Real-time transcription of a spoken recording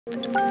Nice.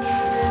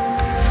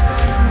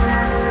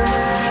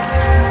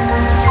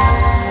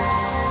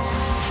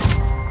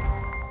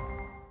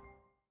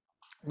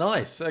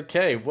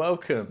 Okay.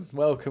 Welcome.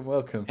 Welcome.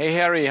 Welcome. Hey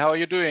Harry, how are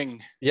you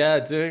doing? Yeah,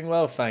 doing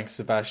well, thanks,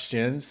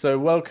 Sebastian. So,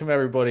 welcome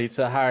everybody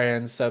to Harry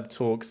and Seb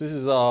Talks. This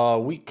is our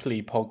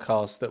weekly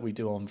podcast that we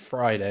do on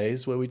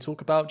Fridays, where we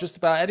talk about just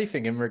about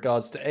anything in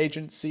regards to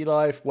agency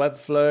life,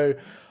 webflow,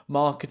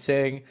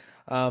 marketing,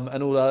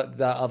 and all that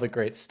other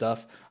great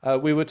stuff.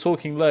 We were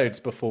talking loads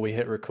before we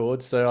hit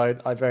record, so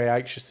I very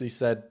anxiously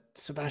said,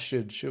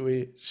 Sebastian, shall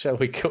we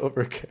hit record?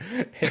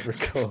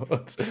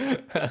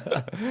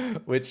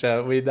 Which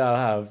we now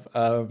have.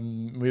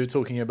 We were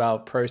talking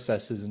about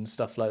processes and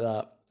stuff like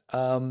that.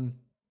 Um,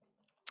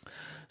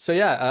 so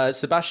yeah,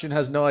 Sebastian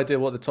has no idea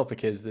what the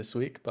topic is this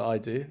week, but I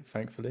do,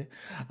 thankfully.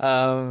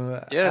 Um,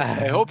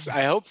 Yes,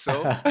 I hope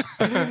so.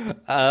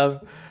 um,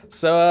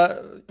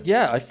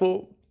 yeah, I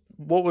thought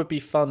what would be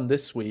fun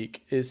this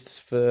week is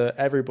for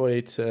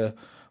everybody to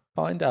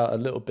find out a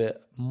little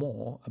bit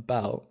more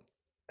about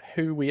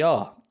who we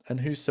are and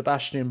who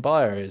Sebastian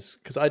Bayer is.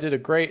 Because I did a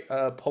great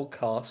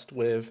podcast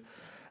with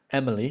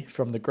Emily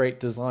from the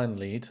Great Design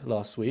Lead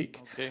last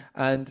week, Okay.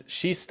 and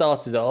she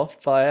started off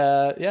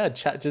by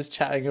just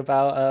chatting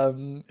about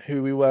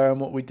who we were and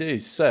what we do.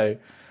 So,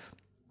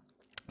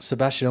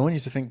 Sebastian, I want you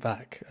to think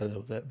back a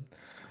little bit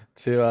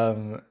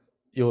to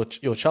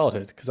your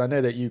childhood, because I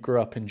know that you grew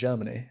up in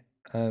Germany.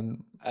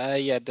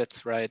 Yeah,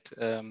 that's right.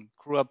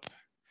 Grew up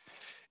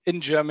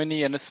in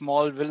Germany in a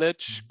small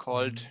village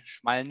called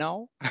Mhm.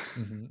 Schmalnau. I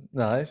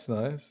Nice,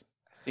 nice.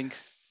 think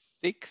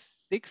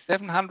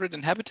 700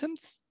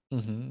 inhabitants,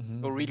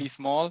 so really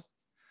Hmm. small.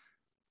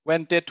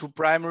 Went there to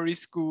primary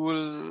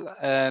school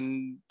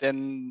and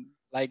then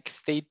like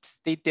stayed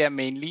there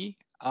mainly.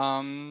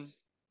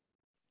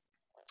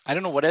 I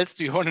don't know what else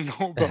do you want to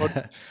know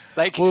about.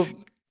 Like Well,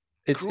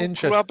 it's grew up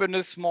interesting. in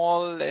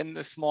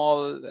a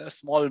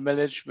small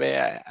village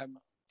where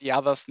the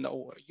others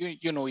know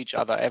you know each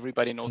other.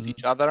 Everybody knows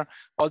each other.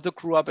 Also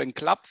grew up in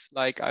clubs.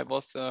 Like I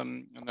was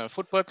in a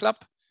football club.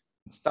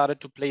 Started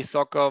to play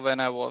soccer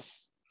when I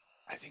was,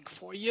 I think,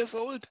 4 years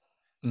old,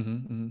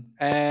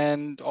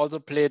 and also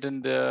played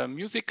in the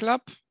music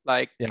club,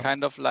 like Yeah,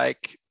 kind of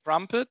like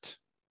trumpet,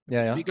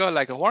 yeah, yeah. bigger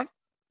like a horn,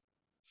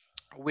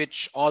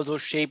 which also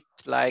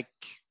shaped like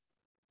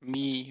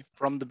me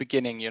from the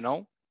beginning.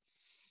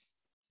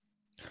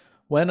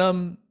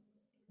 When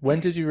when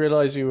did you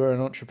realize you were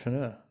an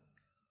entrepreneur?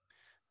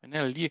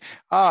 NLD.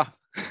 Ah,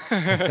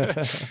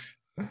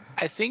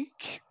 I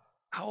think,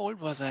 how old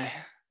was I?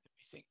 Let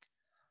me think.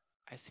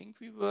 I think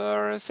we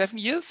were 7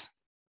 years.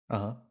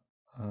 Uh-huh.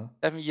 Uh-huh.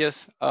 7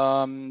 years.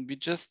 We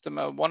just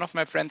one of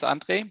my friends,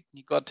 Andre,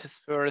 he got his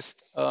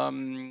first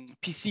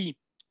PC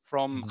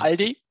from Hmm.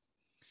 Aldi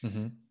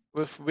Hmm.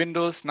 with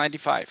Windows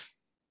 95,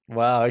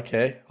 Wow,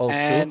 okay. Old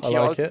school. and I he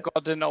like also it.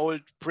 got an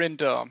old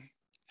printer.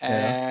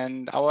 Yeah.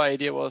 And our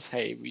idea was,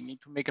 hey, we need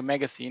to make a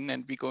magazine,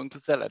 and we're going to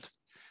sell it.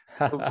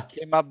 So we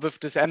came up with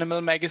this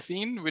animal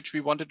magazine, which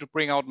we wanted to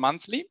bring out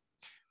monthly.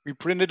 We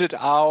printed it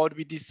out.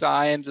 We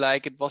designed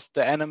like it was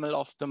the animal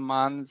of the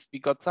month. We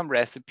got some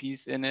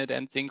recipes in it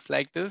and things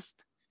like this.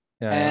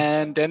 Yeah,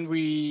 yeah. And then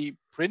we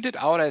printed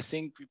out, I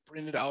think we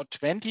printed out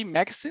 20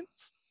 magazines.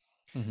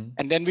 Hmm.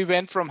 And then we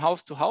went from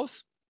house to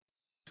house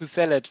to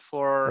sell it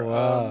for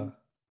Wow.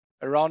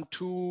 around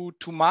two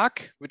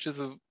mark, which is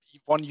a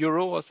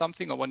 €1 or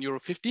something, or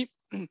 €1.50.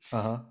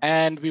 Uh-huh.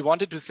 And we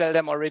wanted to sell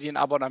them already in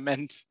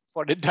abonnement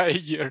for the entire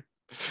year.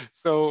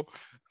 So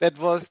that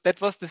was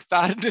the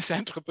start of this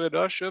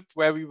entrepreneurship,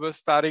 where we were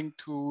starting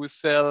to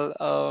sell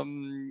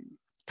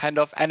kind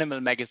of animal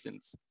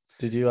magazines.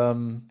 Did you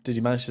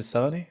manage to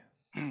sell any?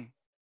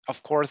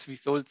 Of course, we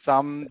sold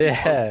some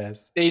because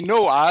Yes. they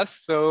know us,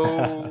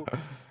 so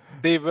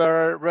they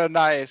were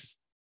nice.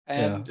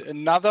 Yeah. And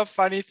another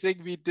funny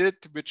thing we did,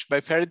 which my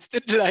parents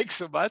didn't like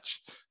so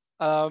much,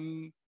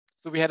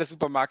 so we had a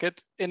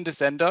supermarket in the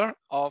center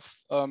of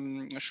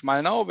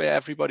Schmalnau, where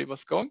everybody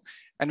was going,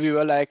 and we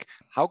were like,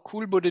 how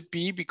cool would it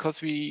be?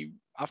 Because we,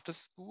 after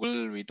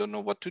school, we don't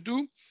know what to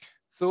do.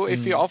 So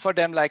if we Mm. offer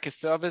them like a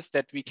service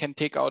that we can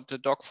take out the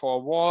dog for a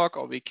walk,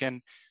 or we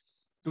can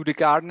do the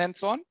garden and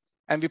so on.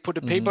 And we put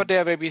a paper Hmm.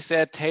 there where we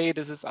said, hey,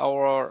 this is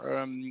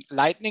our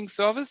lightning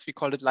service. We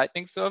called it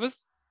lightning service,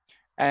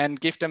 and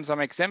give them some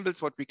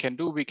examples what we can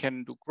do. We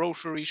can do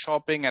grocery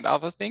shopping and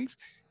other things.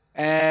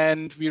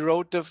 And we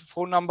wrote the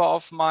phone number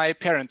of my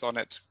parents on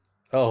it.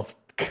 Oh,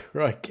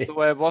 crikey.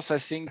 So I was, I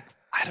think,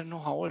 I don't know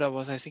how old I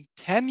was. I think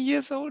 10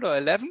 years old or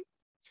 11.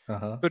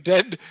 Uh-huh. So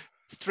then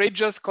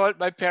strangers called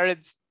my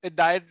parents at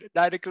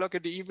 9 o'clock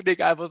in the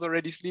evening. I was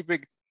already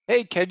sleeping.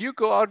 Hey, can you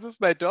go out with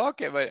my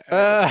dog? And I was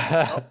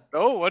like, no,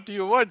 no, what do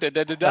you want? And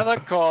then another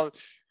call,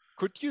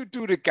 could you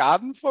do the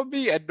garden for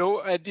me? And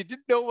no, and they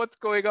didn't know what's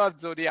going on.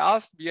 So they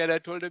asked me, and I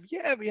told them,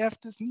 yeah, we have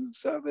this new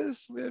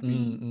service where Mm, we.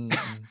 mm,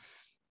 mm.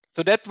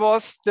 So that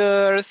was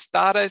the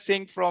start, I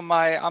think, from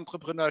my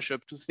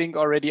entrepreneurship, to think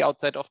already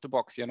outside of the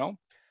box. And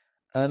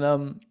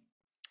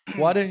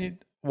why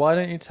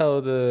don't you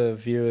tell the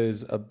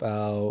viewers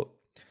about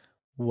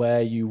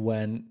where you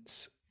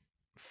went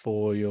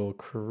for your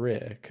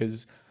career?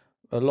 Because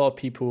a lot of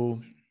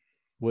people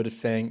would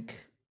think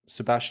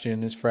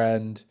Sebastian, his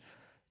friend,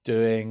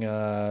 doing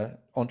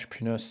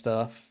entrepreneur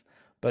stuff,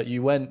 but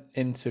you went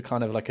into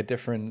kind of like a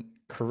different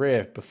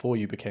career before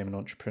you became an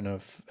entrepreneur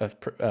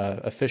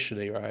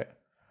officially, right?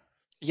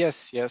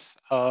 Yes, yes.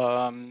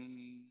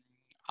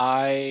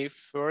 I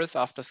first,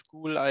 after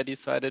school, I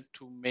decided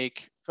to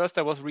make, first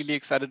I was really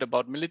excited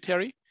about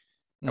military.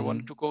 I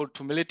wanted to go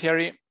to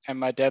military, and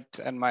my dad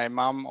and my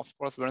mom, of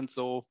course, weren't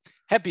so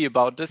happy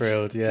about this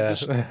Thrilled,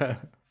 decision. yeah.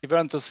 They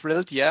weren't so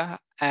thrilled, yeah.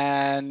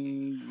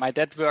 And my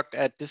dad worked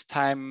at this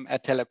time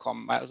at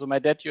Telecom. So my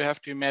dad, you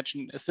have to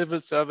imagine a civil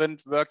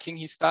servant working.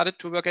 He started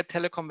to work at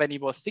Telecom when he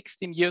was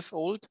 16 years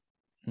old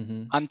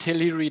until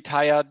he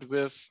retired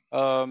with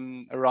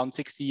around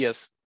 60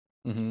 years.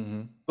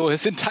 So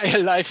his entire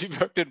life he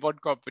worked in one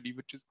company,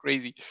 which is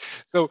crazy.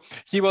 So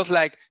he was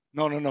like,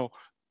 no, no, no.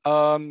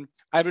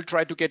 I will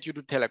try to get you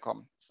to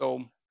Telecom.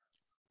 So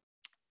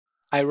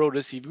I wrote a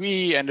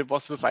CV and it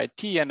was with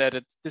IT. And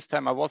at this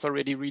time I was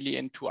already really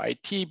into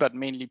IT, but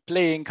mainly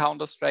playing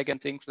Counter-Strike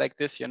and things like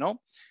this, you know.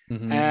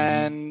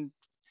 And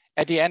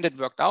at the end it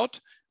worked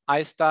out.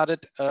 I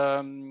started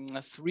a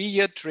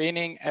 3-year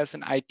training as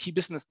an IT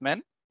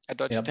businessman at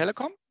Deutsche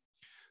Telekom.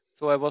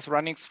 So I was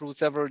running through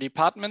several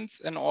departments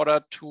in order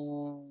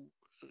to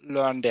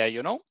learn there,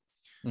 you know.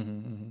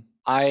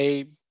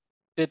 I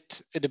did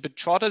it a bit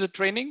shorter, the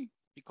training,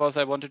 because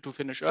I wanted to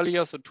finish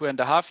earlier, so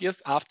 2.5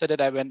 years. After that,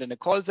 I went in a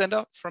call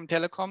center from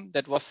Telecom.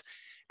 That was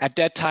at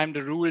that time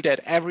the rule that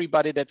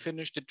everybody that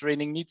finished the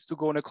training needs to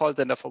go in a call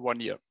center for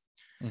 1 year.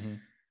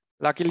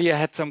 Luckily, I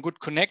had some good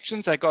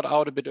connections. I got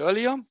out a bit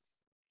earlier.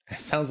 It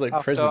sounds like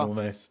prison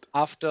almost.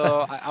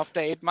 After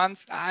 8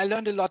 months, I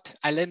learned a lot.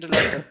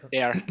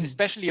 There,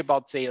 especially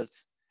about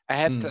sales. I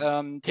had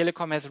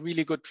Telecom has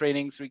really good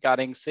trainings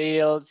regarding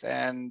sales,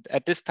 and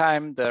at this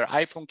time the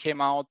iPhone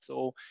came out,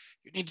 so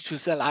you needed to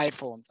sell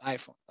iPhones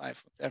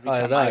every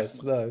time.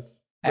 Nice.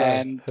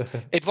 And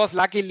it was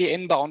luckily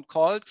inbound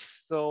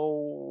calls,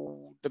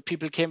 so the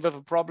people came with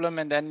a problem,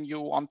 and then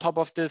you, on top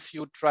of this,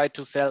 you try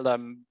to sell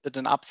them, did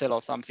an upsell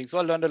or something. So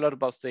I learned a lot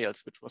about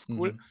sales, which was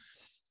cool.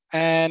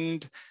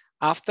 And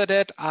after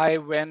that, I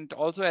went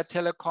also at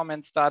Telecom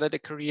and started a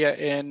career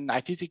in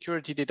IT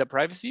security, data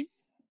privacy.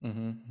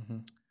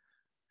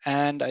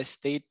 And I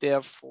stayed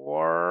there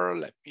for,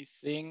 let me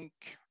think,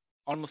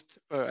 almost,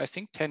 I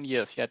think 10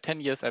 years. Yeah, 10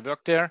 years I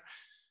worked there.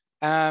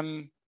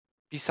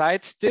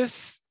 Besides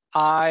this,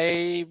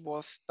 I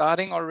was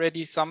starting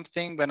already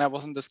something when I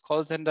was in this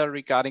call center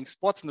regarding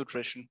sports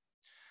nutrition.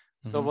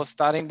 So I was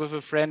starting with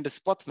a friend, a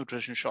sports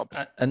nutrition shop.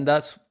 And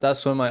that's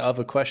where my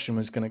other question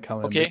was going to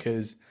come in,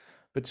 because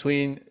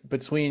between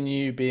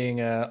you being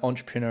an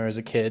entrepreneur as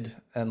a kid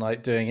and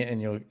like doing it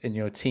in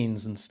your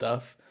teens and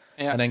stuff,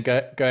 and then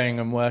going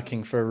and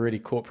working for a really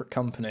corporate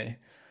company,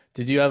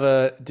 did you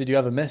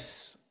ever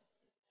miss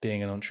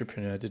being an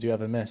entrepreneur? Did you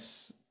ever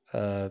miss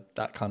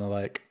that kind of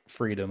like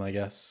freedom, I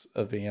guess,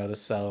 of being able to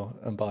sell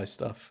and buy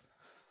stuff?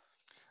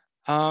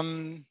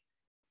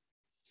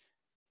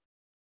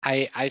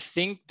 I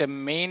think the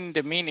main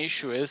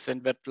issue is,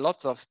 and that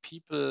lots of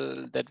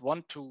people that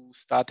want to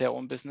start their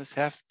own business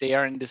have, they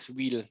are in this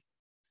wheel.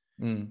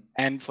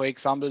 And for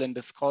example, in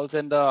this call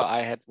center,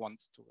 I had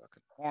once to work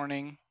in the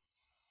morning,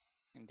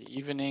 in the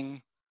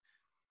evening,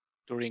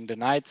 during the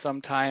night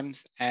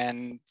sometimes.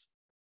 And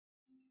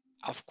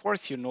of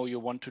course, you know, you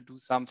want to do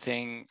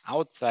something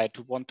outside,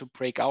 to want to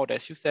break out,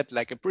 as you said,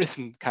 like a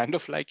prison, kind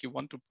of like you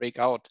want to break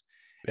out.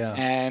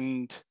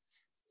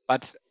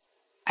 But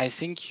I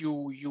think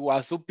you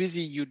are so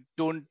busy, you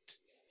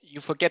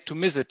forget to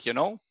miss it, you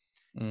know.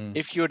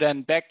 If you're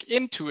then back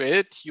into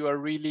it, you are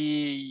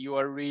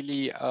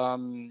really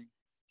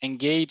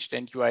engaged,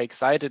 and you are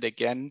excited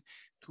again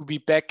to be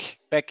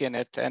back in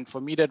it. And for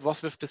me, that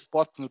was with the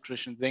sports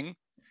nutrition thing.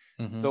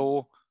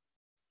 So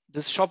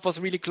this shop was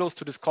really close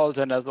to this call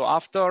center. So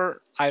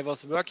after I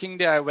was working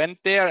there, I went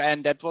there,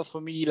 and that was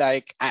for me,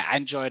 like, I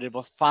enjoyed it. It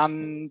was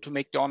fun to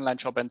make the online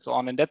shop and so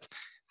on. And that's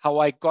how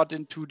I got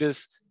into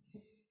this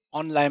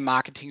online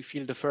marketing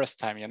field the first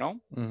time, you know?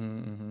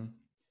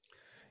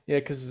 Yeah,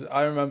 because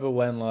I remember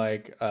when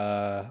like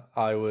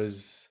I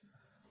was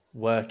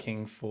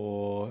working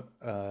for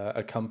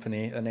a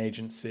company, an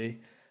agency,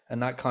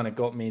 and that kind of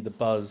got me the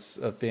buzz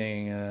of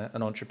being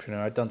an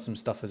entrepreneur. I'd done some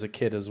stuff as a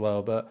kid as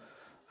well, but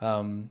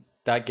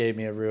that gave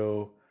me a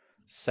real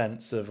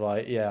sense of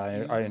like,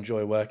 I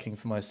enjoy working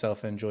for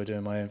myself, I enjoy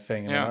doing my own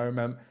thing. And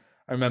then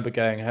I remember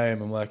going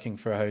home and working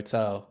for a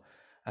hotel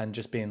and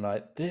just being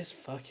like, this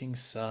fucking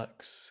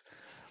sucks.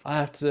 I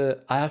have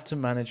to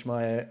manage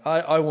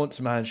I want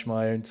to manage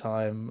my own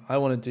time. I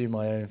want to do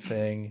my own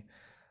thing.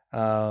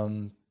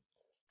 And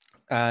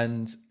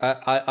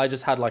I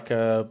just had like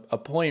a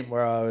point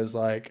where I was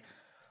like,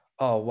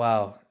 oh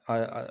wow,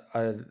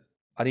 I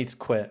need to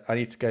quit. I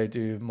need to go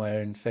do my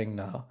own thing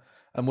now.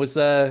 And was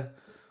there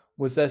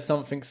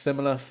something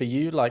similar for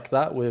you like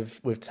that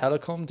with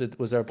Telecom?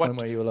 Was there a point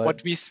where you were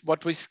like,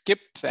 what we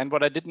skipped and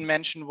what I didn't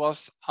mention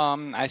was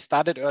I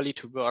started early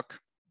to work.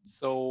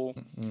 So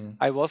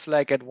I was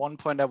like, at one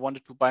point I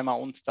wanted to buy my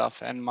own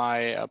stuff, and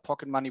my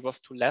pocket money was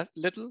too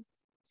little.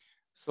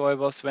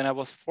 So when I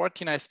was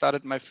 14, I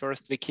started my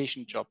first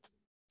vacation job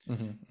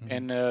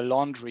in a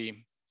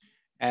laundry.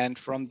 And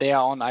from there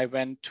on, I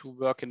went to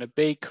work in a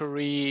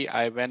bakery.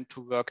 I went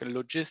to work in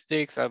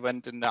logistics. I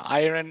went in the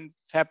iron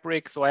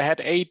fabric. So I had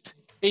eight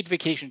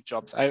vacation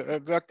jobs. I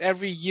worked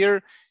every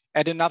year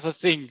at another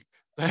thing.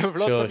 I have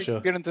lots of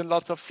experience in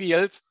lots of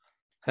fields,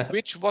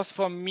 which was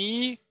for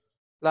me,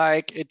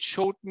 like, it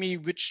showed me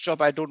which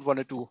job I don't want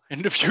to do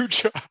in the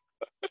future.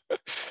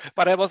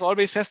 But I was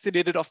always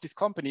fascinated of these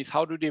companies.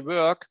 How do they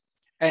work?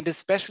 And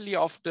especially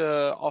of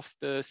the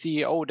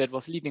CEO that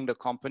was leading the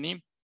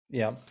company.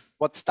 Yeah.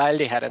 What style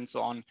they had and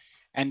so on.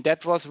 And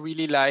that was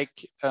really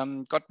like,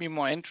 got me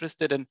more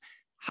interested in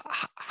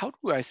how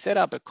do I set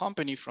up a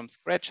company from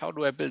scratch? How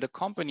do I build a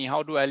company?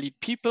 How do I lead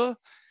people?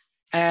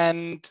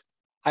 And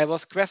I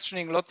was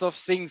questioning lots of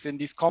things in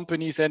these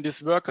companies, and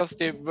these workers,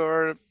 they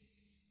were,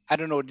 I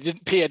don't know, they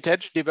didn't pay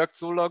attention. They worked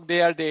so long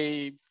there,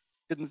 they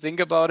didn't think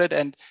about it.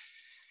 And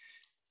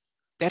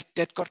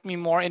that got me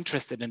more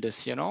interested in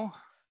this, you know?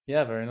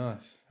 Yeah, very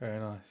nice. Very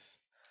nice.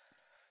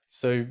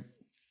 So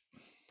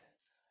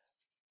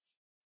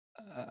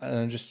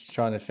I'm just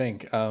trying to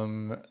think.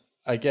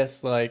 I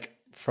guess like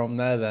from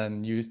there,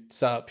 then you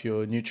set up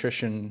your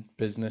nutrition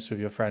business with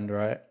your friend,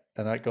 right?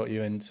 And that got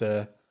you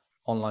into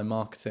online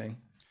marketing.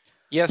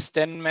 Yes,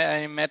 then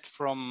I met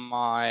from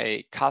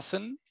my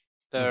cousin,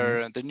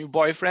 the new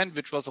boyfriend,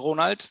 which was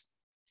Ronald.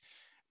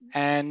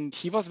 And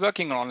he was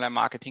working on online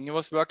marketing. He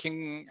was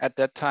working at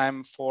that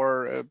time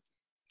for,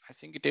 I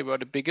think they were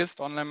the biggest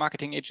online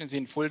marketing agency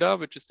in Fulda,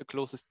 which is the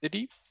closest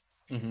city.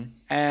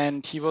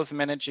 And he was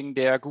managing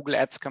their Google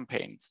Ads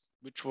campaigns,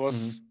 which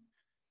was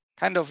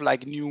kind of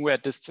like new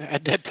at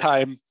that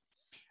time.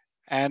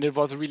 And it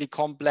was really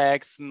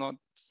complex, not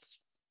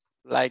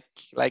like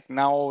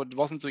now. It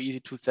wasn't so easy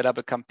to set up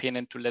a campaign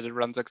and to let it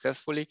run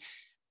successfully.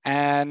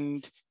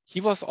 And he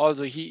was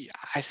also,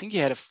 I think he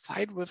had a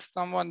fight with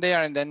someone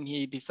there, and then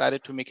he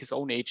decided to make his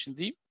own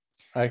agency.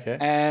 Okay.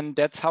 And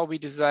that's how we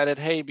decided,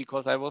 hey,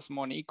 because I was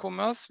more in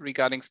e-commerce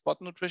regarding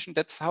sport nutrition,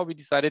 that's how we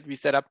decided we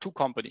set up two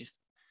companies,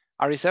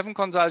 RE7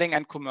 Consulting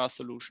and Commerce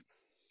Solution.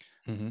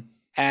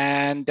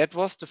 And that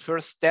was the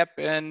first step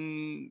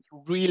in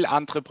real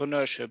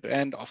entrepreneurship.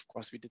 And of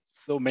course, we did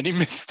so many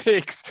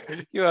mistakes.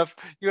 You have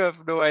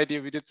no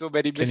idea. We did so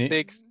many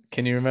mistakes.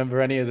 Can you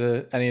remember any of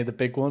the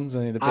big ones?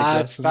 Any of the big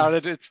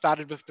lessons? It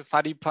started with the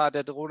funny part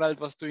that Ronald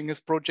was doing his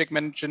project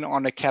management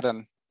on a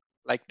Canon,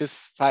 like this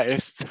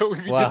size. So we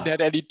didn't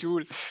have any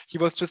tool. He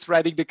was just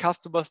writing the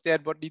customers there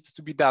and what needs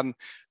to be done.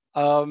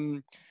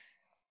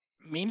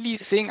 Mainly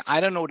thing,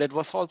 I don't know, that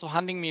was also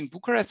hunting me in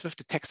Bucharest with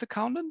the tax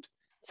accountant.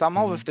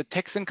 Somehow with the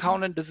tax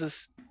accountant, this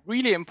is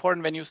really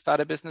important when you start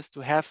a business,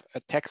 to have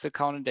a tax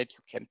accountant that you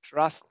can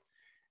trust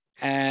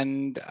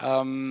and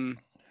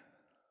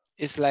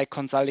is like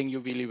consulting you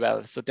really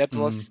well. So that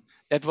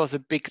was a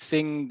big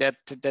thing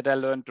that I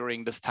learned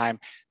during this time.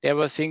 There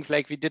were things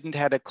like we didn't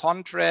have a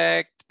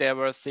contract. There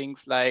were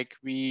things like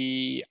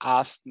we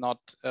asked not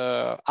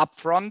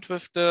upfront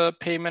with the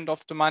payment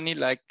of the money,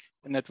 like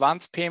an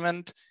advance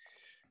payment.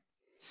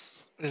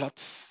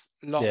 Lots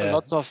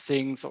of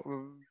things.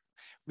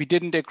 We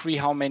didn't agree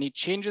how many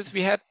changes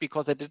we had,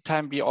 because at the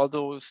time we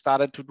also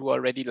started to do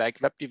already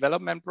like web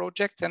development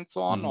projects and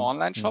so on, or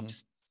online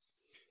shops.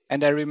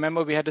 And I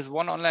remember we had this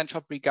one online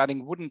shop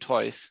regarding wooden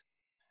toys.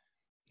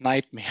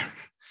 Nightmare.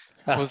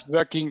 Was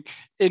working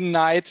in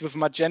nights with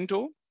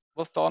Magento,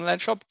 was the online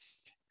shop.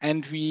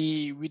 And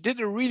we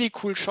did a really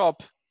cool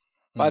shop,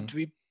 but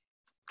we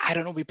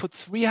put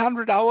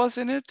 300 hours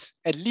in it,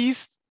 at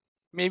least,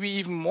 maybe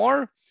even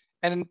more.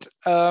 And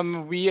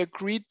we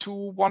agreed to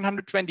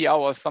 120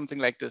 hours, something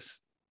like this.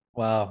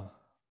 Wow.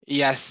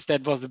 Yes,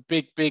 that was a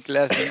big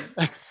lesson.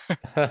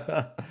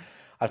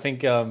 I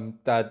think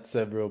that's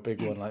a real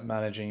big one, like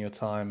managing your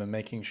time and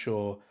making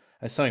sure,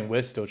 and something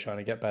we're still trying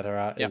to get better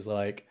at is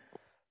like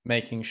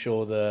making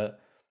sure that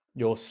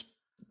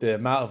the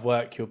amount of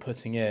work you're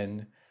putting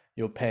in,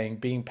 you're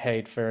being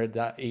paid for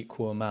that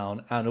equal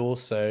amount, and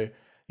also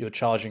you're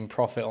charging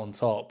profit on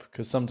top,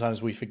 because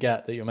sometimes we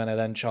forget that you're meant to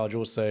then charge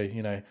also,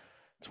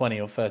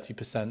 20 or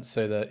 30%,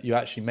 so that you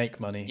actually make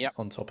money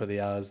on top of the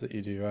hours that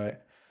you do, right?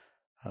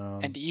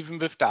 And even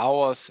with the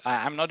hours,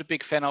 I'm not a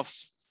big fan of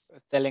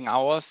selling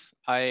hours.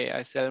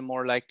 I sell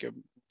more like a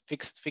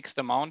fixed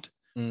amount.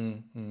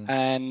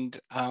 And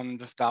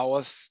with the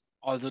hours,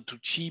 also too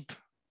cheap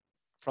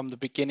from the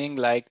beginning,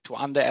 like to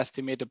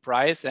underestimate the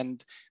price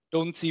and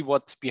don't see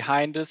what's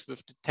behind this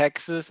with the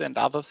taxes and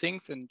other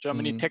things. In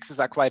Germany,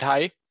 taxes are quite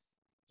high.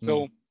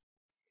 So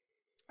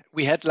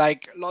we had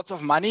like lots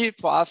of money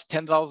for us,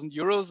 10,000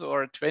 euros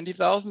or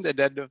 20,000. And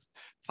then the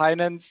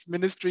finance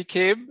ministry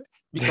came,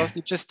 because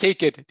they just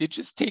take it. They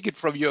just take it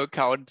from your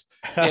account.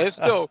 There is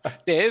no,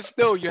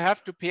 you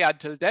have to pay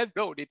until then.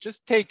 No, they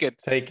just take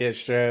it. Take it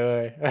straight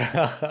away.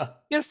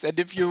 Yes, and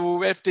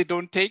if they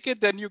don't take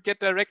it, then you get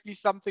directly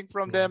something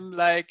from them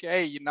like,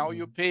 hey, now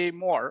you pay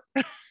more.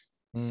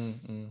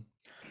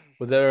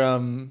 Were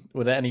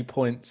there any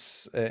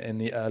points in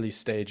the early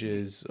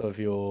stages of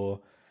your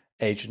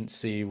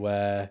agency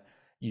where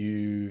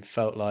you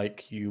felt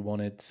like you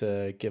wanted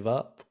to give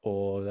up,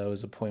 or there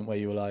was a point where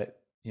you were like,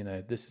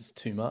 this is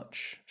too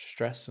much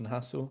stress and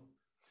hassle?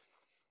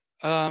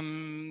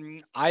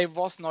 I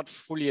was not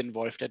fully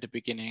involved at the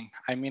beginning.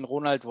 I mean,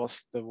 Ronald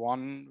was the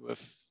one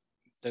with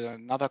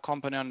another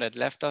company that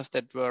left us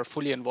that were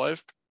fully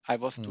involved. I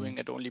was doing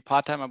it only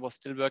part-time. I was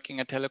still working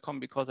at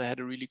Telecom because I had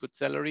a really good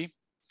salary.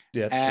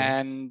 Yeah, sure.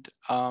 And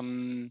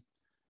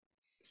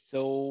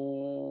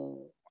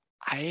so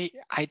I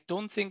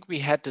don't think we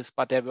had this,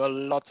 but there were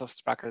lots of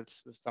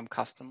struggles with some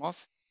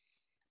customers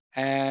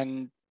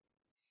and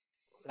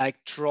like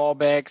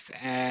drawbacks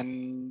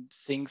and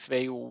things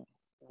where you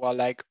were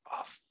like,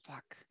 oh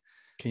fuck,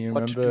 Can you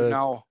what to do remember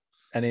now?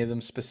 any of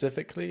them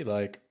specifically?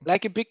 Like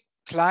a big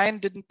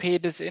client didn't pay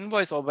this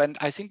invoice, or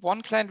I think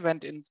one client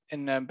went in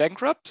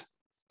bankrupt,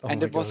 oh and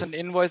my it was God. an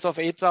invoice of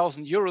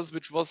 8,000 euros,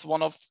 which was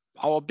one of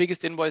our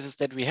biggest invoices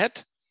that we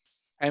had.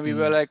 And we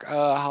were like,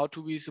 how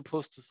do we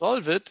supposed to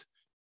solve it?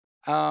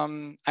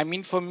 I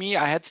mean, for me,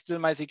 I had still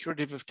my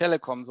security with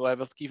Telecom, so I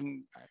was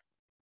given, I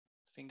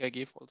think I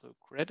gave also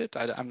credit.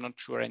 I'm not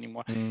sure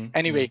anymore.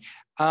 Anyway,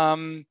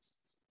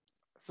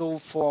 so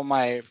for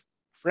my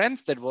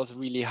friends, that was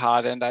really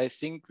hard. And I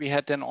think we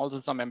had then also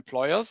some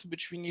employers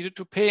which we needed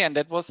to pay. And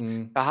that was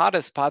the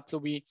hardest part. So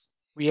we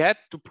had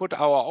to put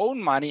our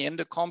own money in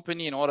the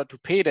company in order to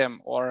pay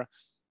them, or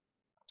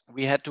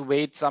we had to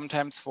wait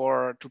sometimes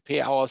to pay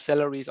our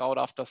salaries out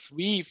after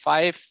 3,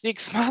 5,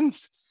 6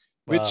 months,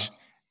 Wow.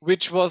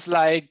 which was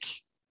like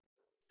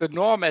the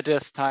norm at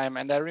this time.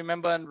 And I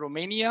remember in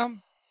Romania,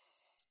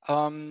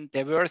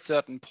 there were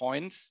certain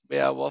points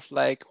where I was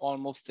like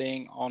almost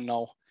saying, oh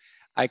no,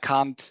 I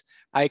can't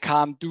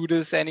do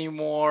this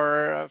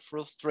anymore,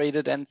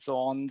 frustrated and so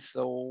on.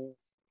 So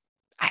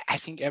I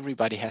think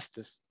everybody has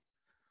this.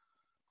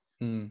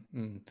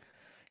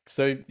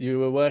 So you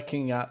were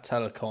working at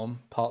Telecom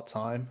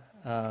part-time,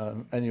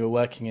 and you were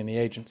working in the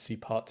agency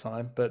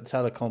part-time, but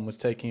Telecom was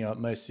taking up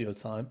most of your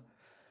time.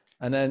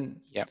 And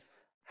then Yeah.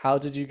 how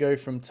did you go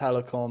from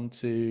Telecom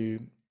to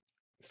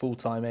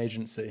full-time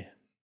agency?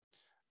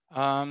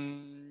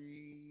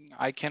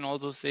 I can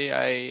also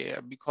say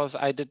because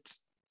I did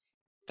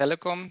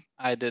Telecom,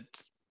 I did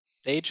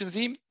the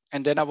agency,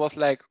 and then I was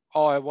like,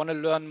 oh, I want to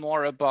learn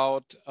more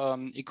about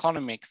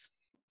economics.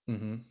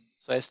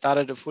 So I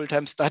started a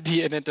full-time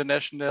study in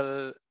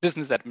international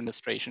business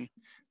administration.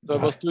 So I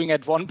was doing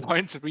at one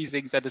point 3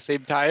 things at the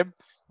same time.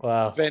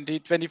 Wow.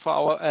 24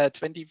 hour,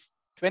 20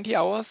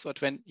 hours or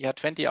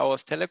 20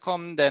 hours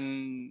Telecom,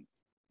 then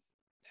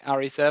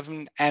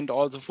RE7, and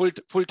also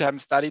full-time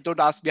study. Don't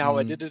ask me how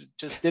I did it,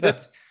 just did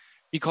it.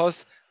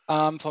 Because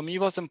for me,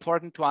 it was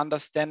important to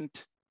understand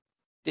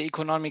the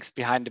economics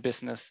behind the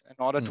business in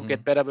order to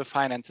get better with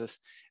finances.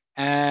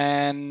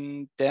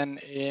 And then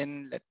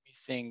let me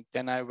think,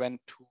 then I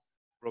went to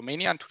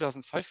Romania in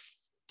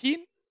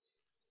 2015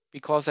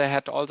 because I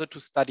had also to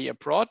study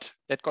abroad.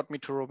 That got me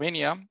to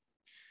Romania.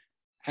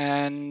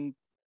 And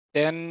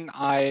then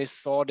I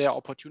saw the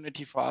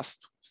opportunity for us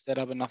to set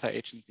up another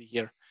agency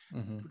here.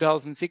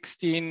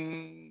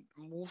 2016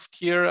 moved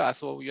here.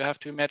 So you have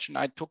to imagine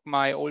I took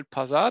my old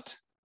Passat,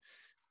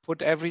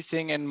 put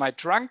everything in my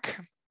trunk,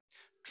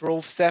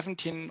 drove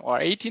 17 or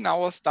 18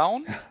 hours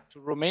down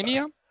to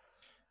Romania,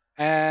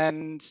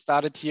 and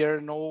started here.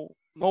 No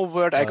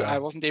word. Wow. I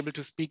wasn't able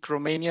to speak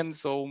Romanian,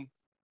 so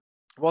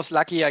was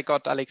lucky I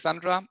got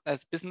Alexandra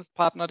as business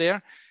partner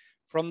there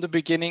from the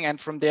beginning, and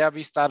from there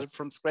we started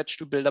from scratch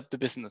to build up the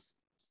business.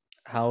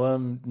 How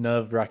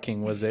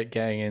nerve-wracking was it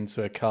getting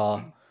into a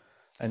car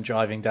and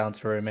driving down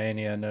to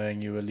Romania,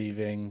 knowing you were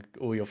leaving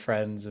all your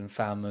friends and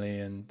family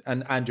and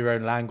your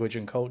own language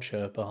and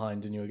culture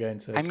behind, and you were going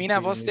to I mean, I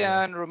was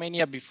there in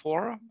Romania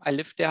before. I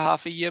lived there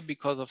half a year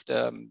because of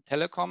the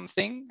telecom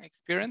thing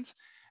experience.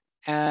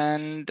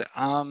 And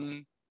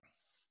I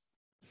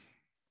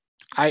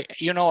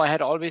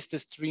had always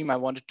this dream. I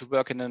wanted to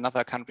work in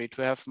another country,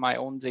 to have my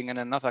own thing in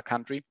another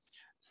country.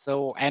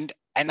 So, and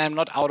I'm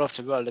not out of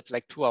the world. It's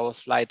like 2 hours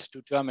flight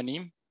to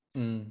Germany.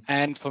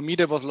 And for me,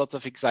 there was lots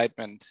of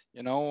excitement,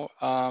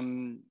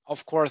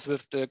 of course,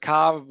 with the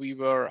car,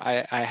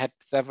 I had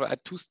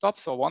 2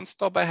 stops, or 1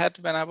 stop I had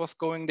when I was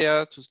going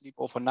there to sleep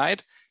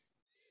overnight.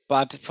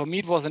 But for me,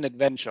 it was an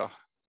adventure.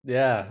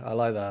 Yeah, I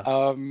like that.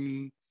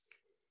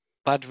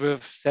 But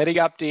with setting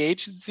up the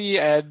agency,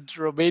 and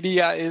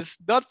Romania is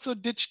not so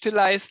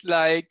digitalized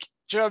like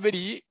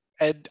Germany.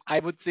 And I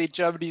would say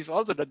Germany is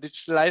also not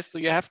digitalized. So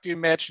you have to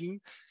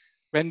imagine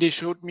when they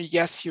showed me,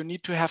 yes, you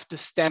need to have the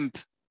stamp.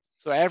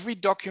 So every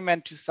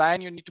document to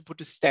sign, you need to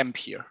put a stamp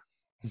here.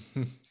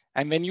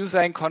 And when you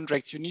sign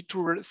contracts, you need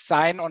to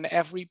sign on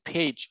every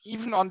page,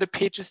 even on the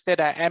pages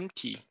that are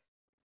empty.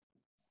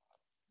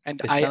 And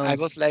I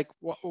was like,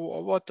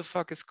 what the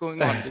fuck is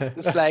going on?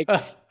 It's like,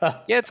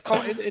 yeah,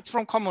 it's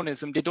from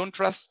communism. They don't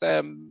trust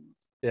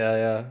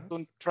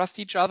don't trust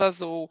each other.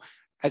 So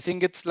I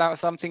think it's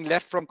something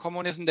left from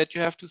communism that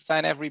you have to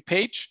sign every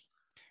page.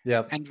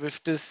 Yeah. And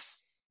with the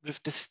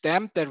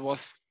stamp, that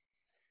was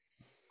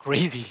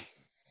crazy.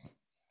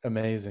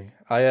 Amazing.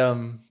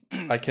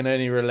 I can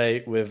only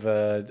relate with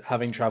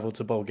having traveled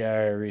to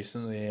Bulgaria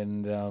recently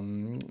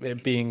and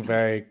it being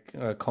very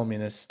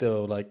communist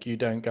still. Like you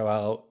don't go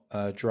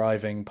out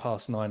driving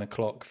past 9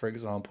 o'clock, for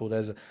example.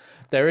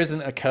 There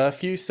isn't a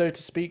curfew, so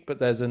to speak, but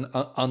there's an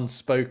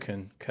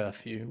unspoken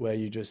curfew where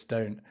you just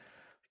don't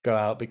go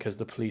out because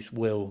the police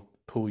will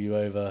pull you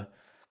over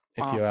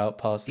if Ah, you're out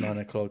past 9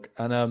 o'clock.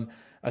 And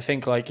I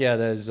think like yeah,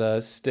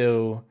 there's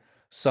still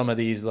some of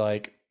these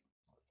like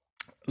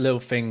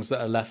little things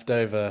that are left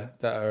over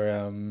that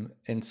are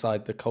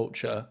inside the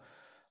culture.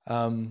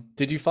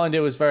 Did you find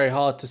it was very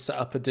hard to set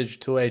up a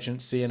digital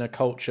agency in a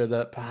culture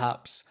that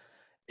perhaps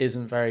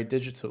isn't very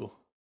digital?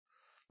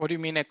 what do you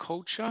mean a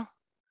culture?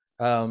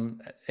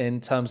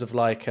 In terms of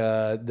like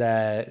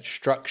their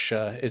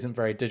structure isn't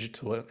very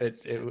digital.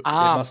 It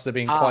Ah, must have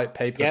been quite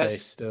paper yes,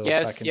 based still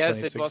yes, back in yes.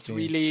 It was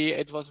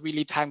 2016.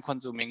 really time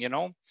consuming, you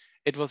know.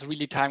 It was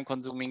really time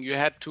consuming. You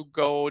had to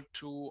go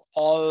to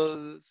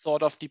all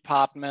sort of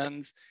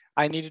departments.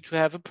 I needed to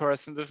have a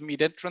person with me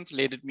that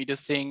translated me the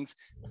things.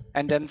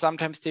 And then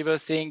sometimes they were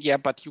saying, yeah,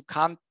 but you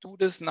can't do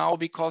this now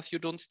because you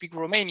don't speak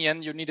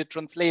Romanian. You need a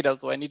translator.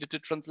 So I needed a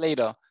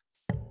translator.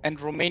 And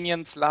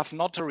Romanians love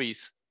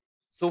notaries.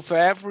 So for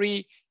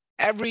every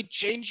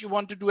change you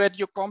want to do at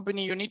your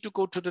company, you need to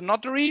go to the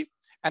notary,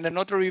 and the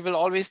notary will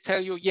always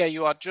tell you, yeah,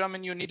 you are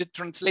German, you need a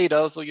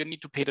translator, so you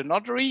need to pay the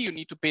notary, you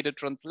need to pay the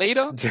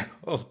translator,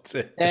 Oh,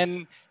 dear.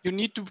 and you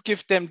need to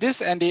give them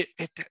this, and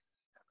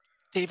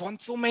they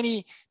want so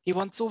many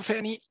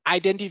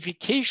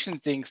identification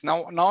things.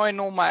 Now I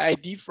know my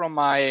ID from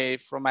my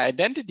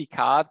identity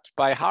card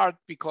by heart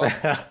because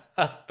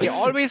they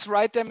always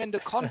write them in the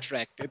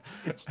contract.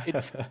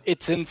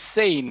 It's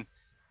insane.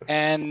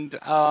 And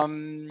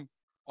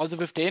also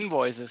with the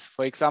invoices,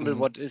 for example,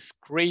 what is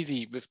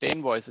crazy with the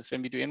invoices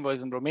when we do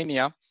invoice in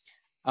Romania,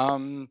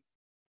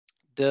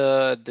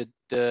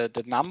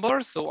 the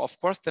numbers. So of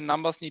course the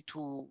numbers need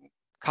to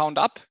count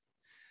up,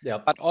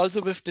 Yep. but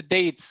also with the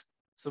dates.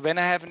 So when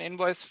I have an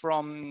invoice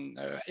from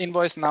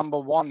invoice number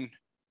 1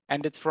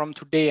 and it's from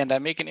today, and I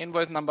make an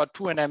invoice number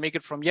 2 and I make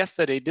it from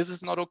yesterday, this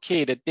is not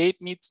okay. The date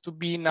needs to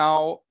be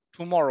now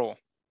tomorrow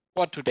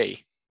or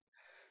today.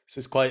 So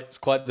it's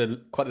quite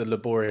the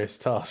laborious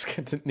task,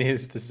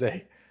 needless to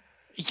say.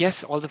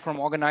 Yes, also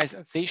from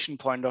organization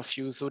point of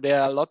view. So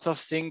there are lots of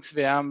things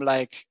where I'm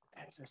like,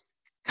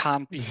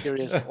 can't be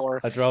serious,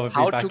 or I'd rather be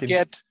how back to in.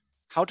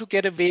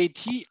 get a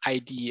VAT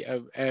ID,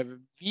 a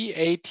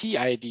VAT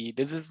ID.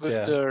 This is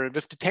with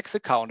the tax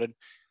accountant.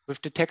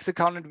 With the tax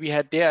accountant we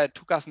had there, it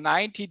took us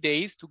 90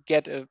 days to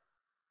get a,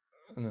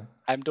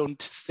 I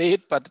don't say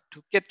it, but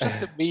to get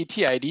just a VAT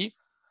ID,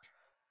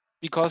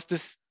 because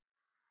this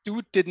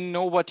dude didn't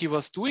know what he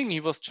was doing. He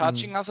was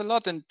charging us a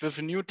lot, and with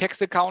a new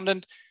tax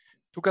accountant,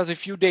 took us a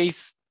few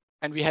days,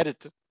 and we had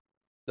it.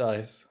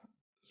 Nice.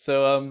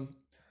 So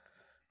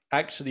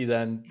actually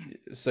then,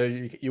 so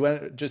you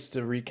went, just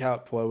to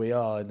recap where we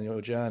are in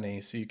your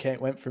journey. So you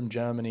went from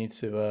Germany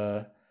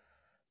to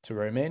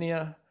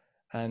Romania,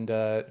 and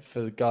for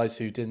the guys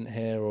who didn't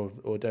hear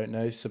or don't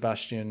know,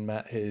 Sebastian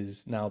met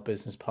his now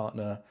business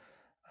partner.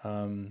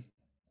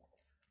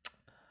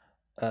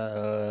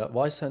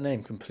 Why is her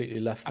name completely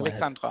left my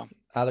head? Alexandra.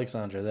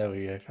 Alexandra, there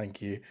we go.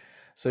 Thank you.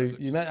 So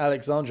you met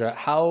Alexandra.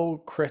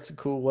 How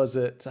critical was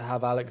it to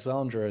have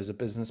Alexandra as a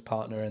business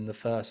partner in the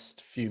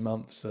first few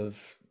months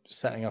of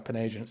setting up an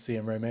agency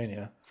in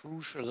Romania?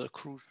 Crucial,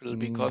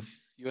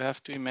 because you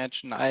have to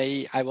imagine,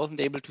 I wasn't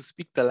able to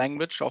speak the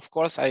language. Of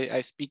course,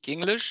 I speak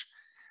English,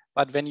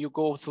 but when you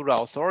go through the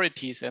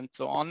authorities and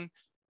so on,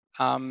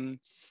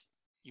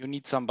 you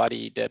need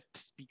somebody that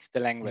speaks the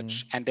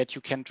language and that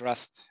you can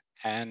trust.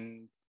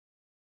 And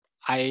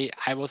I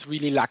was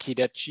really lucky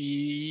that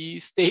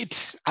she stayed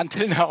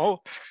until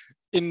now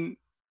in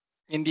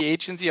the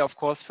agency, of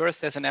course,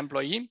 first as an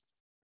employee,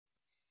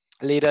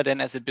 later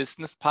then as a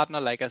business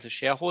partner, like as a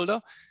shareholder.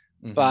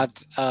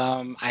 But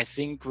I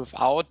think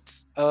without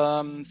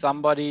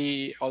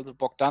somebody, also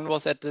Bogdan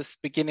was at this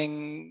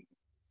beginning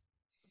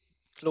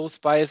close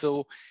by,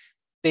 so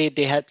they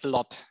helped a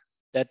lot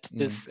that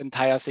this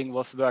entire thing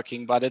was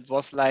working. But it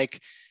was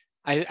like,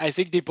 I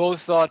think they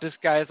both thought this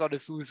guy is on a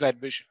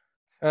suicide mission.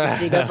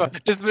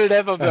 This will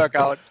never work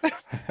out.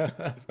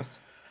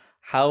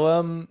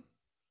 How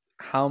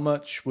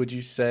much would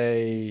you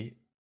say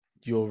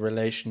your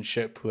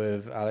relationship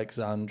with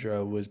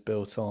Alexandra was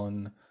built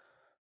on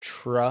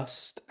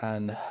trust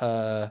and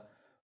her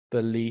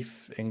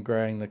belief in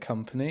growing the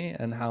company,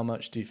 and how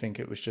much do you think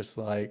it was just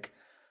like,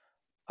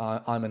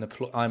 I'm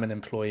an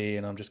employee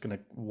and I'm just going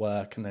to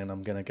work and then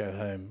I'm going to go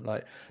home?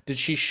 Like, did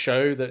she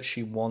show that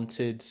she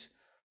wanted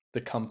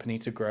the company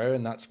to grow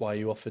and that's why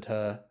you offered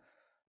her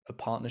a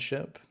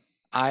partnership?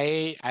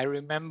 I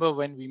remember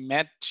when we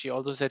met, she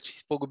also said she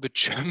spoke a bit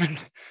German.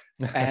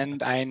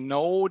 And I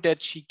know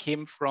that she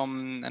came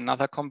from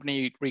another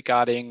company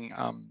regarding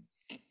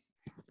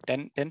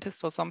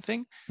dentist or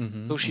something.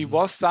 So she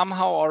was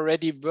somehow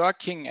already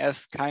working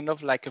as kind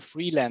of like a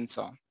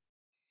freelancer,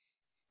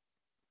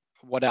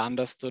 what I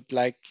understood.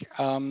 Like,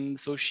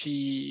 so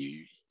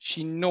she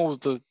she knows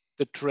the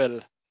drill.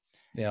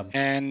 Yeah.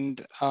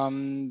 And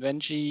when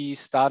she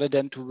started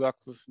then to work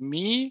with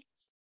me,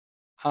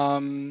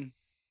 I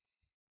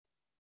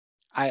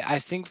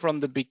think from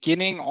the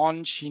beginning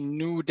on, she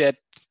knew that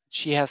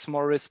she has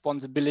more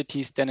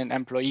responsibilities than an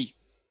employee.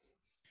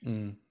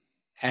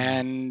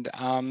 And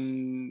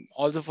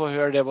also for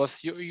her, there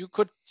was you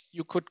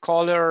could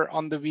call her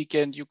on the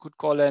weekend, you could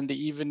call her in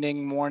the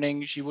evening,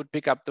 morning. She would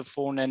pick up the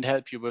phone and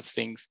help you with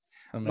things.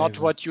 Amazing. Not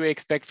what you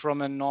expect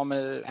from a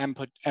normal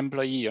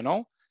employee, you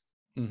know.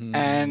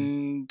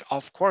 And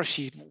of course,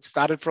 she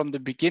started from the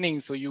beginning,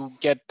 so you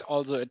get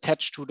also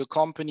attached to the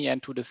company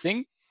and to the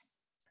thing.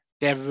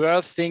 There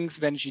were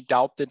things when she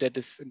doubted that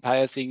this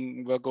entire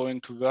thing were going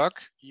to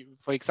work.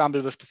 For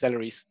example, with the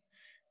salaries,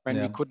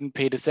 when we couldn't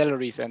pay the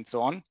salaries and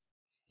so on.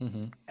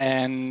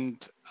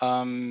 And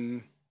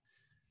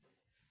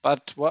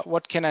but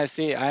what can I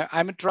say?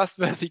 I'm a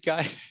trustworthy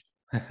guy.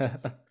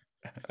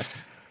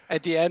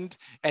 At the end,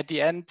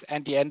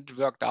 it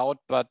worked out.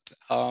 But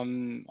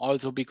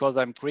also because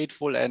I'm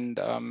grateful and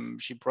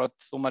she brought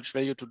so much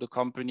value to the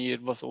company,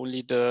 it was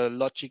only the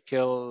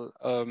logical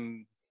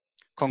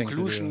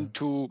conclusion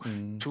to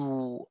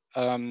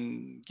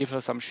give her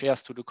some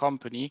shares to the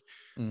company,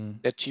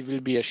 that she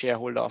will be a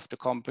shareholder of the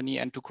company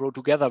and to grow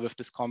together with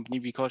this company,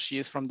 because she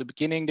is from the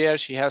beginning there.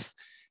 She has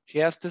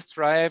this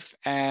drive,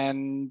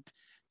 and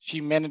she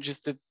manages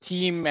the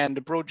team and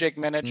the project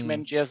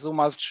management. She has so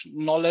much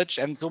knowledge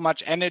and so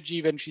much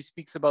energy when she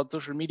speaks about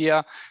social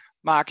media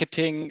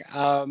marketing.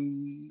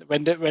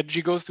 When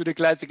she goes to the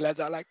clients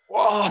are like,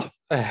 "Whoa,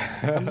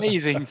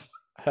 amazing!"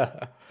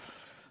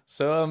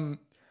 So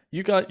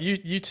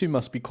you two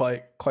must be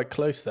quite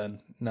close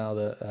then, now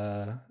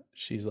that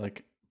she's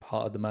like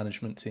part of the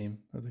management team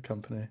of the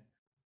company.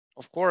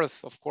 Of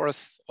course.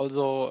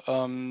 Although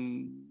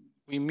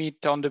we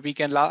meet on the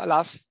weekend.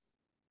 Last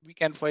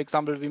weekend, for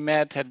example, we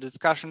had a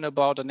discussion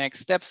about the next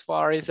steps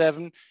for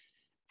RA7,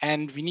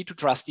 and we need to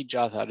trust each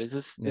other. This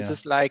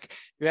is like,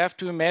 you have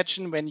to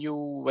imagine when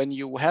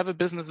you have a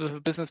business with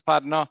a business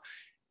partner,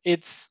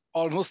 it's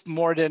almost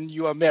more than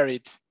you are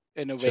married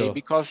in a way,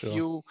 because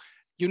you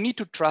need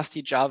to trust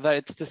each other.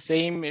 It's the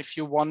same if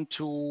you want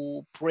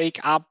to break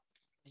up.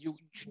 You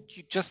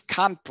just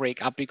can't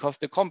break up because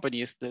the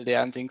company is still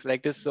there and things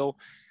like this. So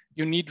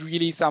you need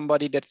really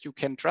somebody that you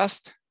can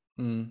trust.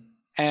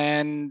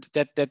 And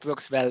that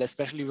works well,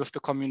 especially with the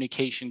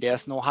communication.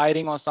 There's no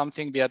hiding or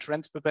something. We are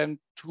transparent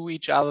to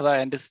each other,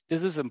 and this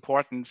is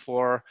important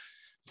for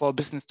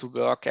business to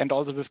work, and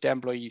also with the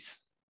employees.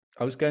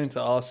 I was going to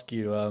ask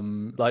you,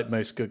 like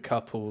most good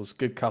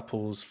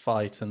couples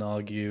fight and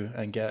argue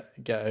and get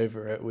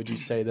over it. Would you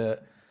say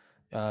that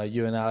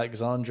you and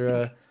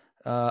Alexandra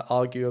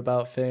argue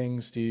about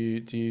things? Do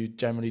you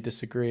generally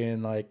disagree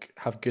and like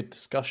have good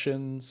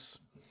discussions?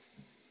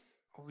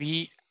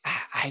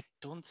 I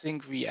don't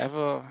think we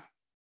ever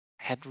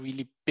had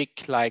really big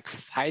like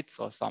fights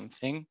or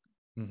something.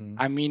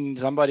 I mean,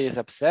 somebody is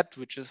upset,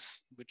 which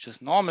is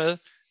normal,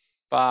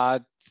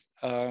 but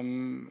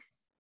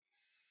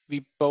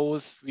we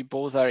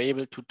both are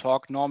able to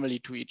talk normally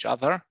to each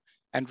other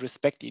and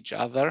respect each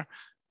other.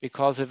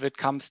 Because if it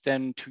comes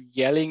then to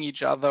yelling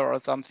each other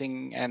or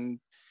something, and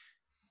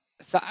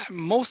so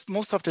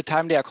most of the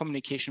time there are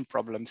communication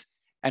problems.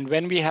 And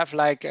when we have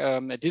like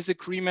a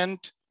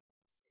disagreement,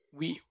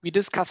 we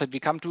discuss it,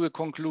 we come to a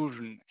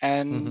conclusion,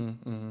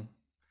 and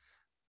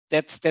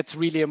that's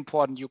really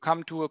important. You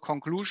come to a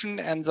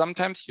conclusion, and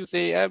sometimes you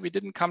say, yeah, we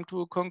didn't come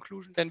to a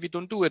conclusion, then we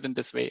don't do it in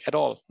this way at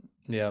all.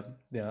 Yeah.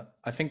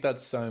 I think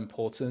that's so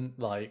important.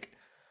 Like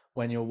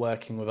when you're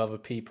working with other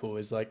people,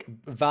 is like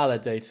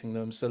validating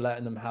them, so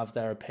letting them have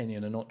their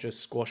opinion and not just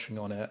squashing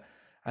on it,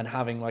 and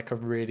having like a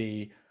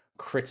really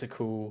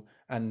critical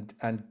and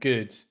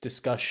good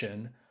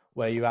discussion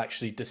where you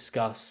actually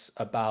discuss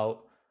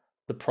about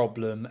the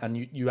problem, and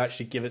you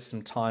actually give it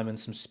some time and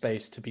some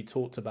space to be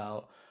talked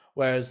about.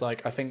 Whereas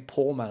like I think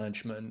poor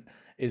management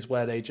is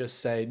where they just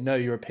say, no,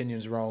 your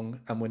opinion's wrong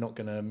and we're not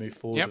going to move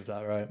forward with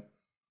that, right?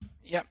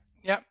 Yeah.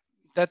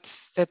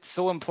 That's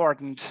so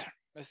important,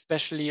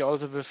 especially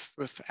also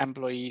with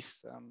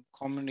employees.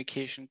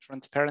 Communication,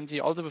 transparency,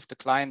 also with the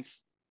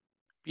clients.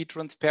 Be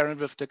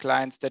transparent with the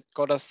clients. That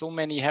got us so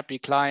many happy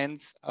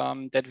clients,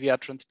 that we are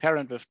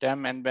transparent with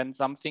them. And when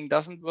something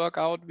doesn't work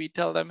out, we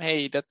tell them,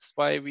 hey, that's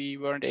why we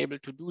weren't able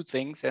to do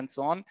things and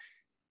so on.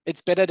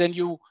 It's better than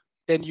you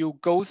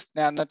ghost,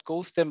 not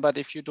ghost them, but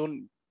if you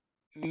don't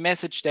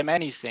message them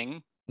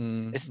anything,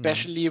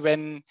 especially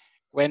when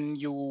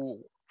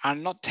you are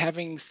not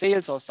having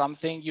sales or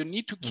something, you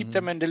need to keep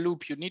them in the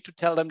loop. You need to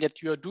tell them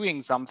that you are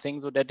doing something,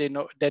 so that they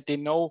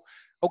know,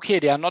 okay,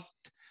 they are not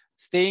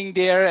staying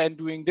there and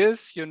doing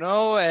this,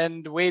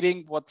 and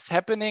waiting what's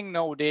happening.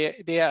 No,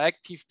 they are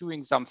active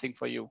doing something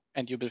for you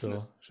and your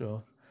business.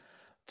 Sure.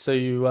 So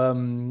you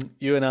and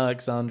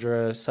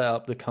Alexandra set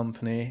up the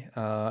company.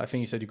 I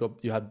think you said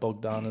you had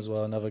Bogdan as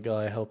well, another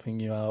guy helping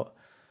you out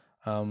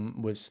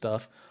with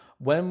stuff.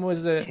 When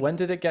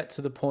did it get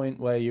to the point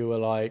where you were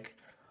like,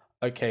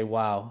 okay,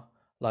 wow,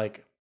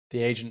 like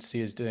the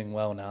agency is doing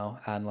well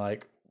now, and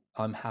like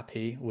I'm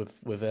happy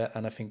with it,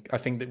 and I think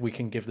that we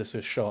can give this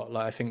a shot.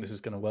 Like I think this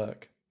is going to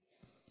work.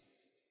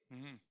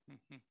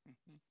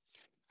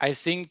 I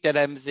think that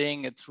I'm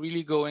saying it's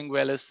really going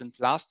well since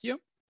last year.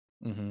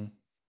 Mm-hmm.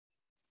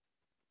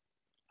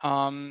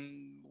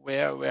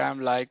 Where I'm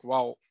like,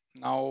 wow,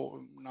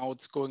 now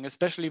it's going,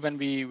 especially when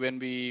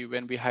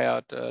we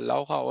hired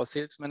Laura, our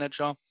sales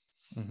manager,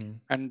 Mm-hmm.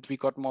 and we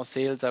got more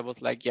sales. I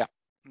was like, yeah,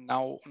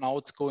 now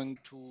it's going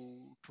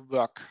to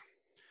work,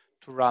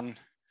 to run.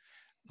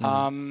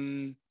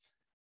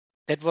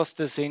 That was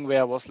the thing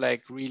where I was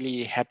like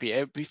really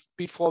happy.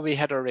 Before we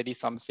had already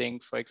some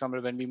things. For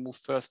example, when we moved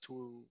first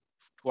to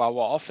our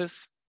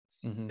office,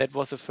 that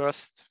was the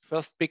first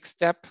big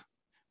step.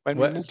 When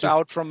we moved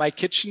out from my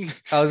kitchen.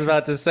 I was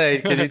about to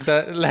say, can you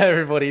let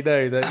everybody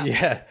know that,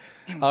 yeah,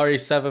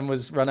 RE7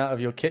 was run out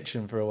of your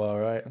kitchen for a while,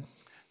 right?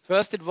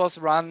 First, it was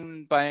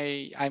run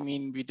by,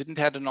 we didn't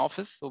have an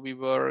office, so we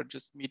were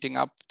just meeting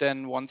up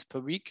then once per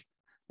week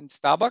in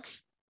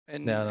Starbucks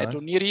at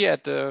Oniri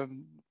at the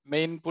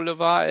main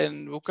boulevard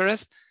in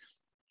Bucharest.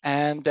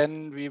 And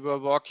then we were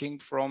working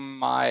from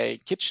my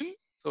kitchen.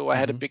 So I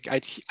had a big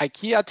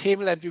IKEA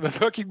table and we were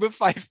working with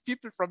 5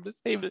 people from this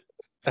table.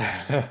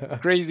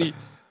 Crazy.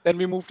 Then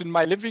we moved in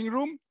my living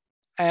room.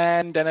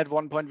 And then at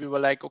one point we were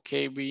like,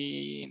 okay,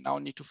 we now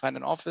need to find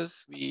an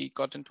office. We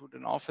got into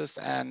an office,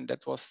 and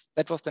that was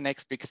the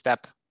next big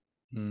step.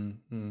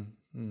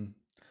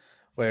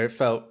 Where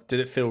did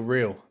it feel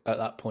real at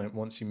that point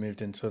once you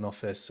moved into an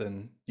office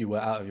and you were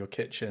out of your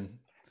kitchen?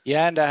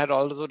 Yeah, and I had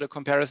also the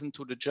comparison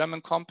to the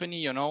German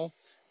company,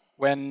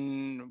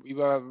 when we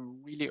were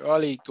really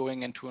early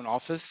going into an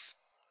office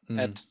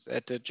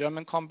at the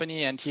German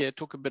company, and here it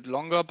took a bit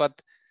longer,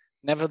 but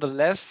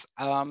nevertheless,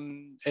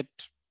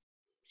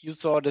 you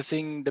saw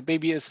the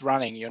baby is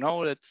running,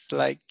 it's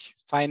like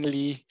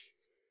finally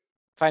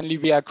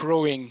we are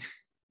growing.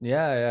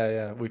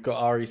 Yeah. We've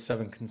got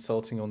RE7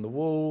 consulting on the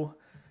wall.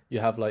 You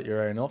have like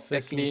your own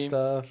office and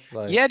stuff.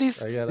 Like, yeah,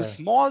 the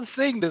small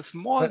thing,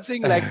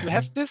 like to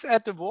have this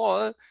at the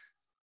wall,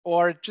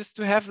 or just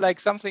to have like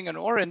something in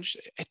orange,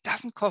 it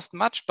doesn't cost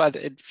much, but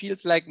it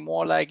feels like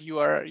more like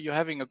you're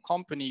having a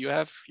company, you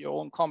have your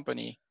own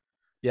company.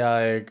 Yeah,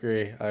 I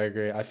agree.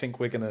 I think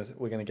we're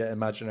gonna get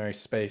imaginary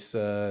space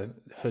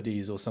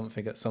hoodies or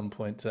something at some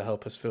point to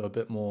help us feel a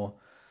bit more,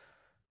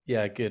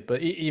 yeah, good.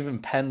 But even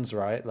pens,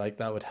 right? Like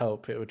that would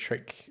help. It would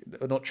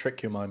not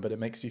trick your mind, but it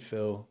makes you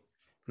feel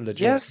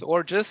legit. Yes,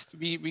 or just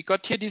we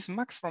got here these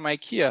mugs from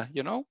IKEA,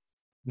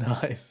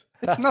 Nice.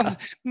 It's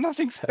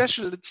nothing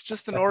special. It's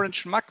just an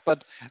orange mug,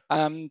 but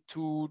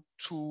to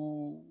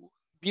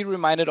be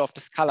reminded of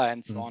this color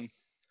and so on.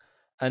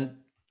 And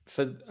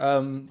for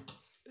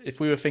if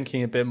we were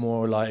thinking a bit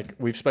more, like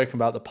we've spoken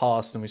about the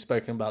past and we've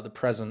spoken about the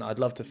present, I'd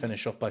love to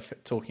finish off by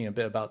talking a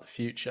bit about the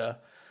future.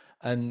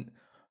 And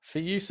for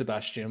you,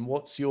 Sebastian,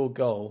 what's your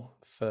goal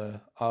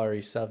for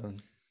RE7?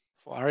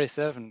 For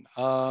RE7,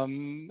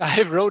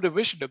 I wrote a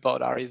vision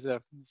about RE7.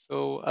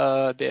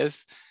 So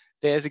there's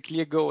a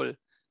clear goal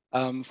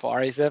for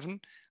RE7.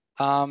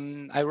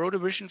 I wrote a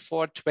vision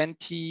for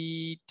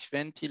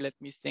 2020. Let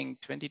me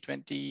think,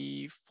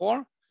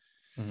 2024.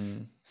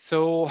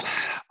 So,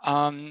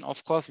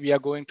 of course, we are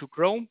going to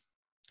grow.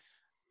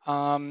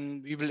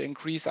 We will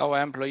increase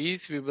our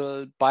employees. We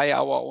will buy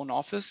our own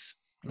office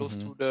close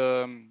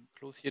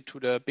here to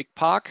the big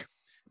park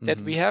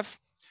that we have.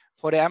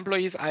 For the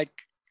employees, I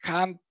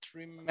can't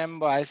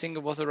remember. I think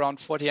it was around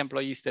 40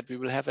 employees that we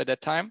will have at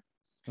that time.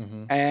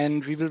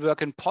 And we will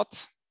work in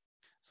pods.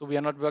 So we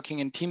are not working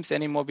in teams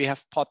anymore. We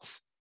have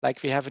pods.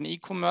 Like we have an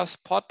e-commerce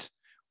pod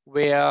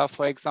where,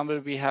 for example,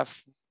 we have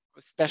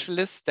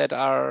specialists that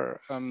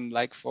are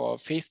like for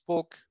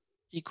Facebook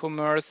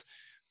e-commerce,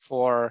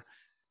 for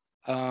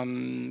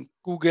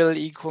Google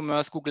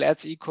e-commerce, Google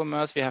Ads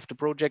e-commerce. We have the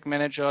project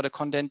manager, the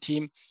content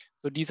team.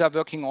 So these are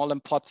working all in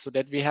pods, so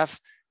that we have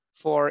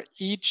for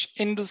each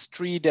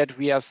industry that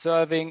we are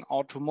serving,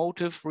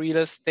 automotive, real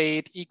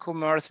estate,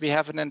 e-commerce, we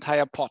have an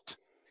entire pod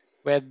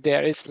where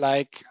there is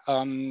like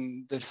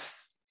this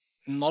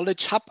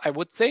knowledge hub, I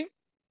would say.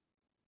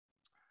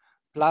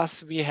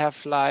 Plus we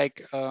have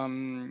like,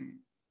 I'm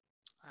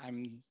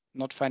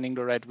not finding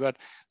the right word.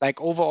 Like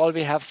overall,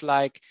 we have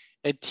like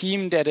a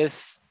team that is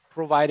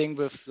providing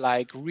with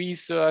like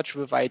research,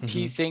 with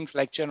IT things,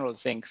 like general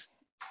things.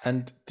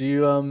 And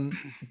do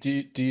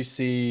you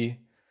see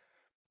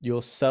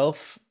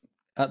yourself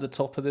at the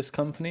top of this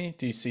company?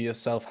 Do you see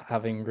yourself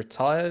having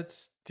retired?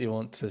 Do you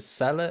want to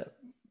sell it?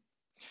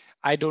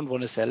 I don't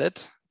want to sell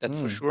it. That's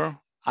for sure.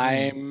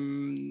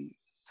 I'm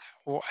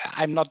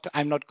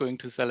not going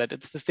to sell it.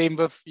 It's the same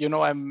with,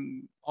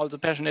 I'm also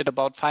passionate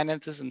about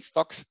finances and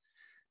stocks.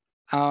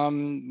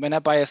 When I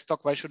buy a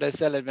stock, why should I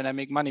sell it when I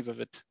make money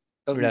with it?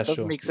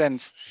 Doesn't make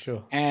sense.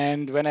 Sure.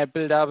 And when I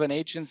build up an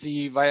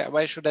agency,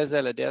 why should I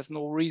sell it? There's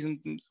no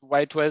reason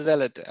why to I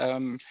sell it.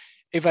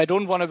 If I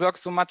don't want to work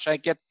so much, I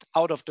get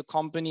out of the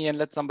company and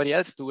let somebody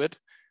else do it.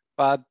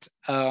 But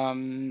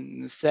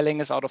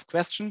selling is out of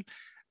question.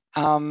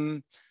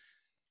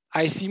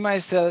 I see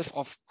myself,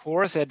 of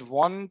course, at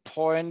one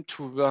point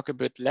to work a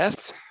bit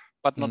less,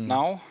 but not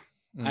now.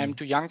 I'm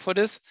too young for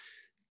this.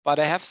 But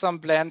I have some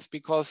plans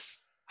because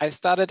I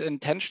started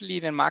intentionally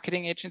in a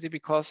marketing agency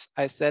because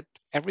I said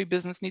every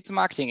business needs a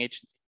marketing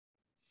agency.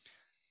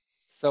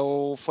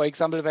 So for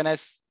example, when I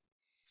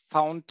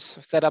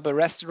set up a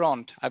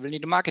restaurant, I will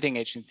need a marketing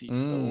agency.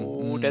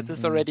 So that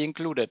is already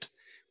included.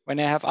 When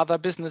I have other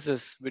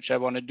businesses which I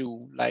want to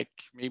do, like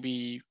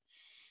maybe,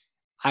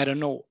 I don't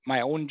know,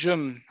 my own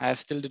gym. I have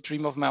still the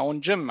dream of my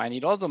own gym. I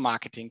need also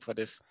marketing for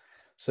this.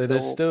 So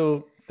there's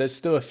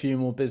still a few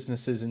more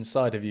businesses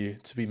inside of you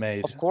to be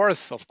made. Of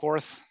course.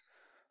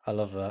 I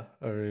love that.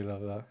 I really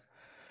love that.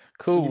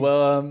 Cool.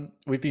 Well,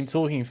 we've been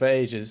talking for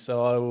ages,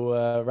 so I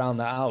will round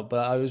that out.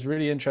 But it was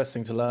really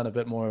interesting to learn a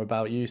bit more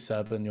about you,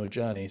 Seb, and your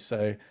journey.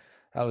 So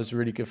that was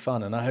really good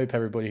fun, and I hope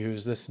everybody who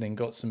was listening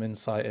got some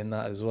insight in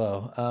that as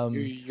well.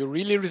 You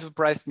really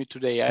surprised me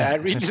today. I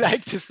really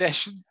liked the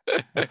session.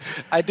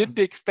 I didn't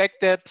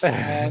expect that,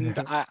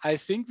 and I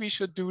think we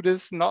should do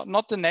this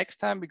not the next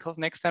time, because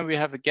next time we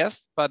have a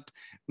guest, but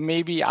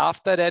maybe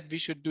after that we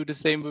should do the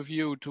same with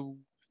you to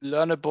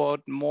learn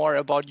more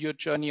about your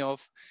journey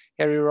of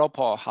Harry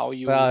Roper, how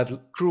you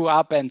grew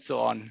up and so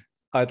on.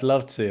 I'd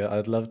love to.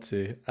 I'd love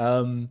to.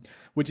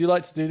 Would you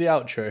like to do the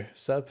outro,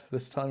 Seb,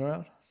 this time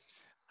around?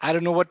 I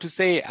don't know what to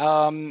say.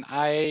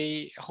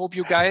 I hope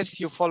you guys,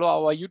 you follow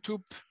our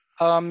YouTube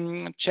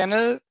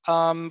channel.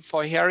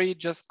 For Harry,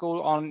 just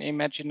go on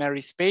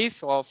Imaginary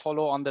Space or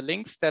follow on the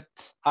links that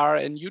are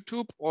in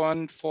YouTube.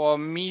 And for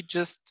me,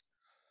 just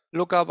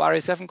look up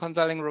RE7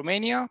 Consulting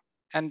Romania,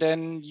 and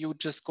then you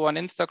just go on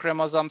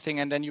Instagram or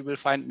something, and then you will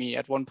find me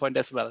at one point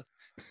as well.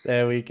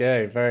 There we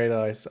go. Very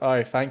nice. All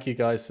right. Thank you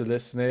guys for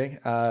listening.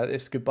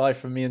 It's goodbye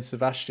from me and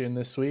Sebastian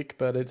this week,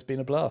 but it's been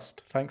a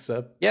blast. Thanks,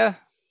 Seb. Yeah.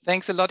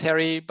 Thanks a lot,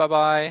 Harry.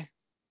 Bye-bye.